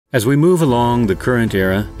As we move along the current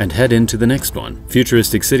era and head into the next one,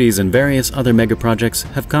 futuristic cities and various other megaprojects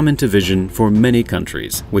have come into vision for many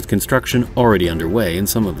countries, with construction already underway in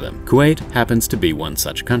some of them. Kuwait happens to be one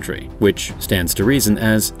such country, which stands to reason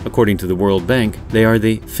as, according to the World Bank, they are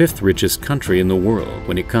the 5th richest country in the world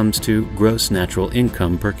when it comes to gross natural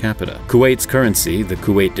income per capita. Kuwait's currency, the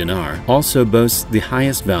Kuwait dinar, also boasts the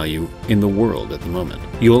highest value in the world at the moment.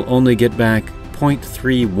 You'll only get back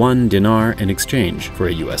 0.31 dinar in exchange for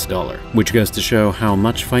a US dollar, which goes to show how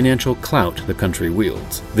much financial clout the country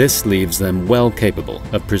wields. This leaves them well capable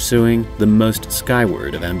of pursuing the most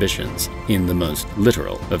skyward of ambitions, in the most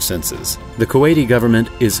literal of senses. The Kuwaiti government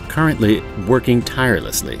is currently working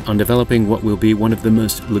tirelessly on developing what will be one of the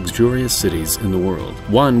most luxurious cities in the world,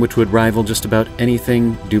 one which would rival just about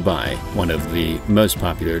anything Dubai, one of the most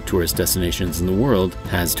popular tourist destinations in the world,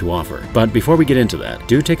 has to offer. But before we get into that,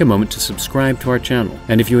 do take a moment to subscribe to our channel,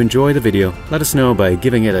 and if you enjoy the video, let us know by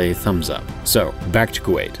giving it a thumbs up. So, back to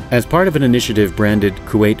Kuwait. As part of an initiative branded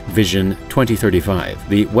Kuwait Vision 2035,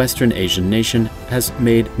 the Western Asian nation has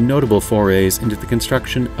made notable forays into the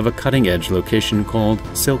construction of a cutting-edge location called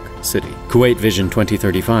Silk City. Kuwait Vision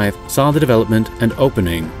 2035 saw the development and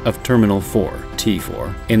opening of Terminal 4,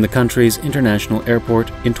 T4, in the country's international airport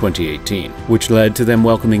in 2018, which led to them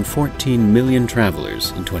welcoming 14 million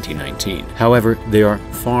travelers in 2019. However, they are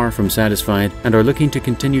far from satisfied and are looking to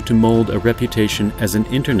continue to mold a reputation as an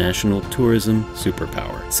international tourism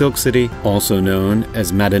superpower. Silk City, also known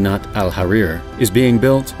as Madinat Al Hareer, is being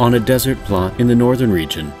built on a desert plot in the northern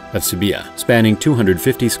region of Subia, spanning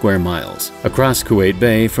 250 square miles across Kuwait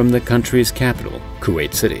Bay from the country's capital,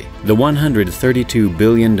 Kuwait City. The $132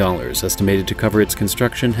 billion estimated to cover its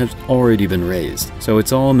construction has already been raised, so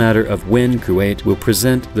it's all a matter of when Kuwait will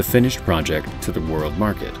present the finished project to the world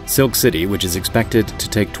market. Silk City, which is expected to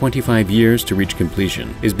take 25 years to reach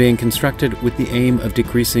completion, is being constructed with the aim of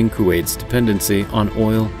decreasing Kuwait's dependency on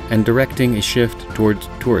oil and directing a shift towards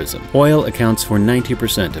tourism. Oil accounts for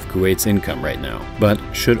 90% of Kuwait's income right now, but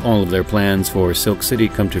should all of their plans for Silk City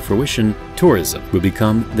come to fruition, tourism will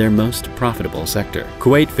become their most profitable sector.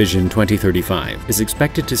 Kuwait Vision 2035 is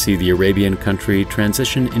expected to see the Arabian country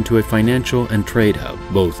transition into a financial and trade hub,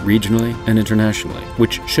 both regionally and internationally,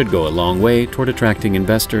 which should go a long way toward attracting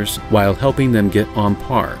investors while helping them get on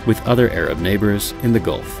par with other Arab neighbors in the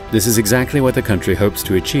Gulf. This is exactly what the country hopes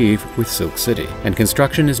to achieve with Silk City, and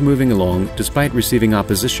construction is moving along despite receiving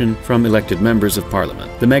opposition from elected members of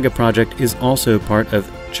parliament. The mega project is also part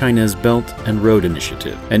of China's Belt and Road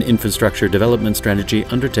Initiative, an infrastructure development strategy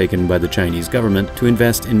undertaken by the Chinese government to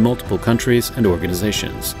invest in multiple countries and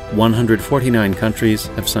organizations. 149 countries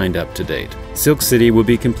have signed up to date. Silk City will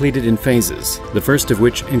be completed in phases, the first of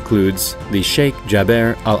which includes the Sheikh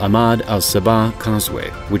Jaber Al Ahmad Al Sabah Causeway,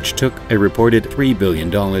 which took a reported $3 billion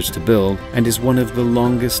to build and is one of the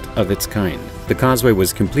longest of its kind. The causeway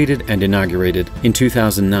was completed and inaugurated in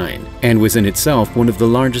 2009 and was in itself one of the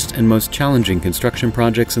largest and most challenging construction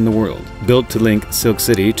projects in the world. Built to link Silk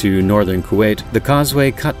City to northern Kuwait, the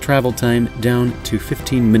causeway cut travel time down to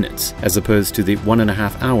 15 minutes as opposed to the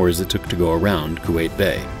 1.5 hours it took to go around Kuwait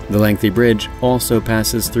Bay. The lengthy bridge also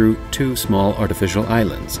passes through 2 small artificial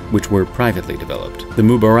islands, which were privately developed. The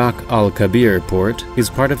Mubarak Al-Kabir port is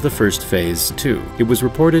part of the first phase too. It was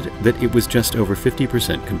reported that it was just over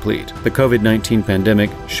 50% complete. The COVID-19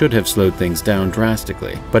 pandemic should have slowed things down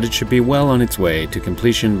drastically, but it should be well on its way to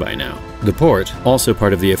completion by now. The port, also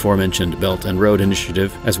part of the aforementioned Belt and Road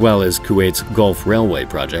Initiative, as well as Kuwait's Gulf Railway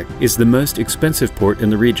project, is the most expensive port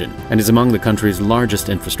in the region and is among the country's largest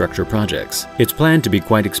infrastructure projects. It's planned to be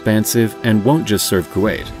quite expansive and won't just serve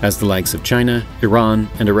Kuwait, as the likes of China, Iran,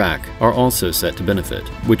 and Iraq are also set to benefit,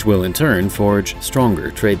 which will in turn forge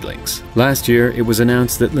stronger trade links. Last year, it was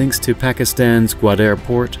announced that links to Pakistan's Gwadar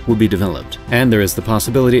port will be developed, and there is the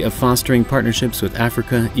possibility of fostering partnerships with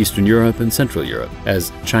Africa, Eastern Europe, and Central Europe,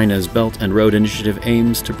 as China's Belt and Road Initiative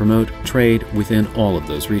aims to promote trade within all of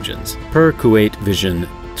those regions. Per Kuwait Vision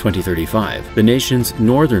 2035, the nation's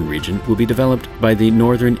northern region will be developed by the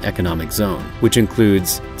Northern Economic Zone, which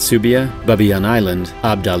includes Subia, Babiyan Island,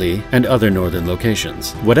 Abdali, and other northern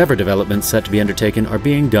locations. Whatever developments set to be undertaken are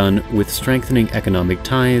being done with strengthening economic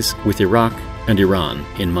ties with Iraq and Iran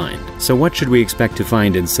in mind. So what should we expect to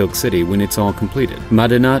find in Silk City when it's all completed?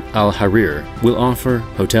 Madinat Al Hareer will offer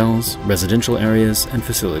hotels, residential areas and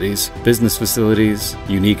facilities, business facilities,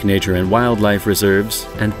 unique nature and wildlife reserves,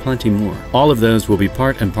 and plenty more. All of those will be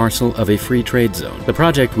part and parcel of a free trade zone. The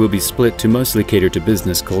project will be split to mostly cater to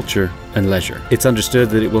business, culture, and leisure. It's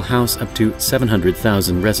understood that it will house up to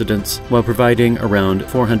 700,000 residents while providing around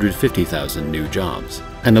 450,000 new jobs.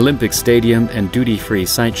 An Olympic stadium and duty-free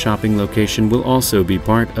site shopping location will also be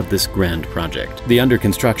part of this grand project. The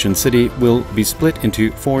under-construction city will be split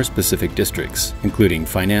into 4 specific districts, including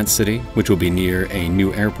Finance City, which will be near a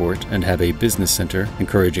new airport and have a business center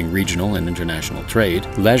encouraging regional and international trade;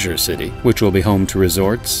 Leisure City, which will be home to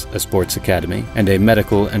resorts, a sports academy, and a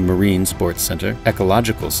medical and marine sports center;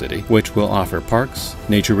 Ecological City, which will offer parks,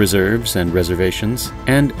 nature reserves and reservations,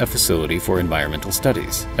 and a facility for environmental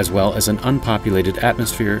studies, as well as an unpopulated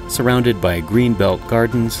atmosphere surrounded by greenbelt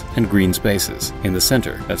gardens and green spaces in the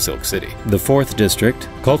center of Silk City. The 4th district,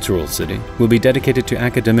 Cultural City, will be dedicated to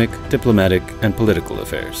academic, diplomatic, and political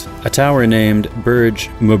affairs. A tower named Burj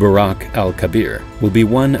Mubarak Al Kabir will be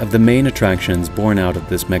one of the main attractions born out of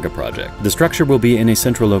this mega-project. The structure will be in a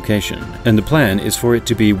central location, and the plan is for it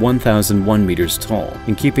to be 1,001 meters tall,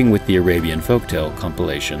 in keeping with the Arabian folktale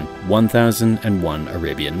compilation 1001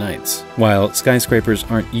 Arabian Nights. While skyscrapers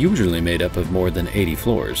aren't usually made up of more than 80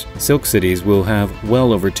 floors, Silk Cities will have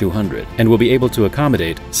well over 200 and will be able to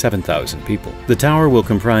accommodate 7,000 people. The tower will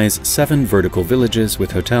comprise 7 vertical villages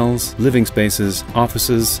with hotels, living spaces,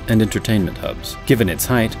 offices, and entertainment hubs. Given its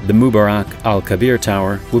height, the Mubarak Al Kabir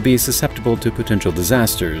Tower will be susceptible to potential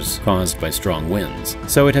disasters caused by strong winds,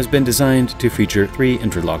 so it has been designed to feature 3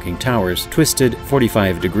 interlocking towers twisted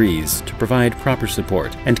 45 degrees to provide proper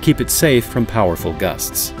support and keep it safe from powerful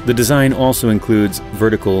gusts. The design also includes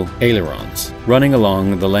vertical ailerons running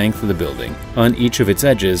along the length of the building on each of its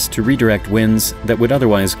edges to redirect winds that would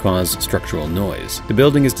otherwise cause structural noise. The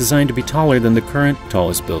building is designed to be taller than the current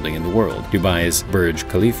tallest building in the world, Dubai's Burj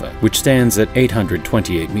Khalifa, which stands at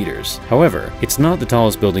 828 meters. However, it's not the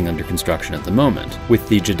tallest building under construction at the moment, with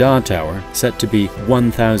the Jeddah Tower set to be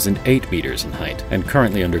 1,008 meters in height and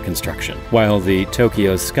currently under construction, while the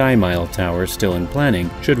Tokyo Sky Mile Tower, still in planning,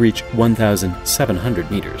 should reach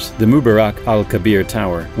 1,700 meters. The Mubarak Al Kabir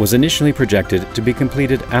Tower was initially projected to be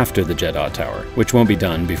completed after the Jeddah Tower, which won't be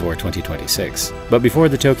done before 2026, but before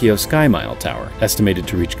the Tokyo Sky Mile Tower, estimated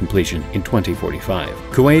to reach completion in 2045.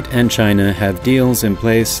 Kuwait and China have deals in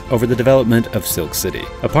place over the development of Silk City.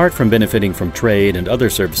 Apart from benefiting from trade and other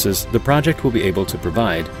services the project will be able to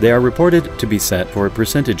provide, they are reported to be set for a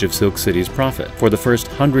percentage of Silk City's profit for the first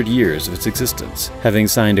 100 years of its existence, having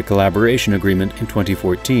signed a collaboration agreement in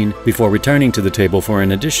 2014 before returning to the table for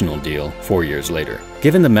an additional deal 4 years later.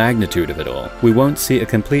 Given the magnitude of it all, we won't see a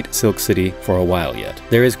complete Silk City for a while yet.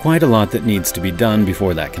 There is quite a lot that needs to be done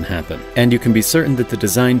before that can happen, and you can be certain that the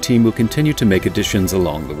design team will continue to make additions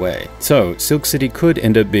along the way. So, Silk City could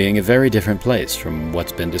end up being a very different place from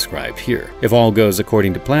what's been described here. If all goes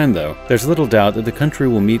according to plan though, there's little doubt that the country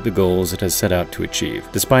will meet the goals it has set out to achieve,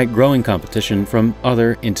 despite growing competition from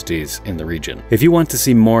other entities in the region. If you want to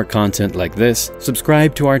see more content like this,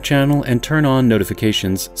 subscribe to our channel and turn on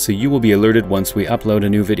notifications so you will be alerted once we upload a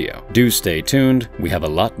new video. Do stay tuned, we have a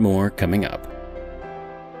lot more coming up.